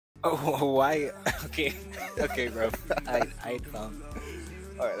Oh, why? Okay, okay, bro. I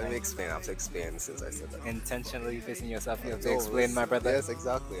Alright, let I me explain. I have to explain since I said that. intentionally pissing yourself. You have to No, explain, my brother. yes,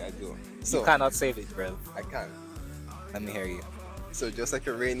 exactly, I do. You So, cannot save it, bro. I can. Let me hear you. So, just like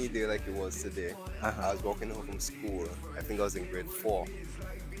a rainy day like it was today, Uh huh. I was walking home from school. I think I was in grade 4.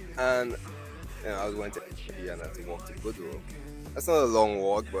 And I was going to Indiana to walk to Goodwill. That's not a long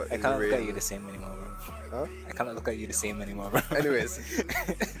walk, but I in the cannot look at you rain. the same anymore, bro. Huh? I cannot look at you the same anymore, bro. Anyways,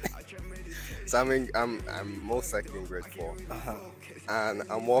 so I'm most likely in grade 4. Uh-huh. And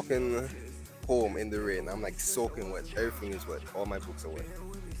I'm walking home in the rain. I'm like soaking wet. Everything is wet. All my books are wet.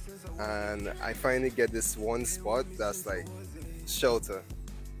 And I finally get this one spot that's like shelter.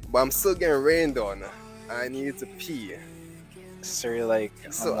 But I'm still getting rained on. I needed to pee. So you're like,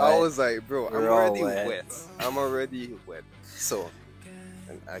 So I'm I wet. was like, bro, I'm We're all already wet. wet. I'm already wet. So,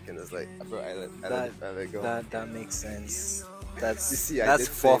 and I can just like, bro, I let it go. That makes sense. You That's see, I that's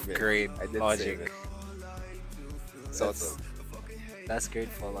did fourth save it. grade I did logic. save it. Sort That's, of. that's grade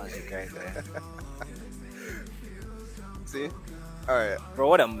 4 logic right there. See? Alright. Bro,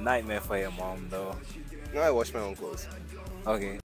 what a nightmare for your mom, though. Now I wash my own clothes. Okay.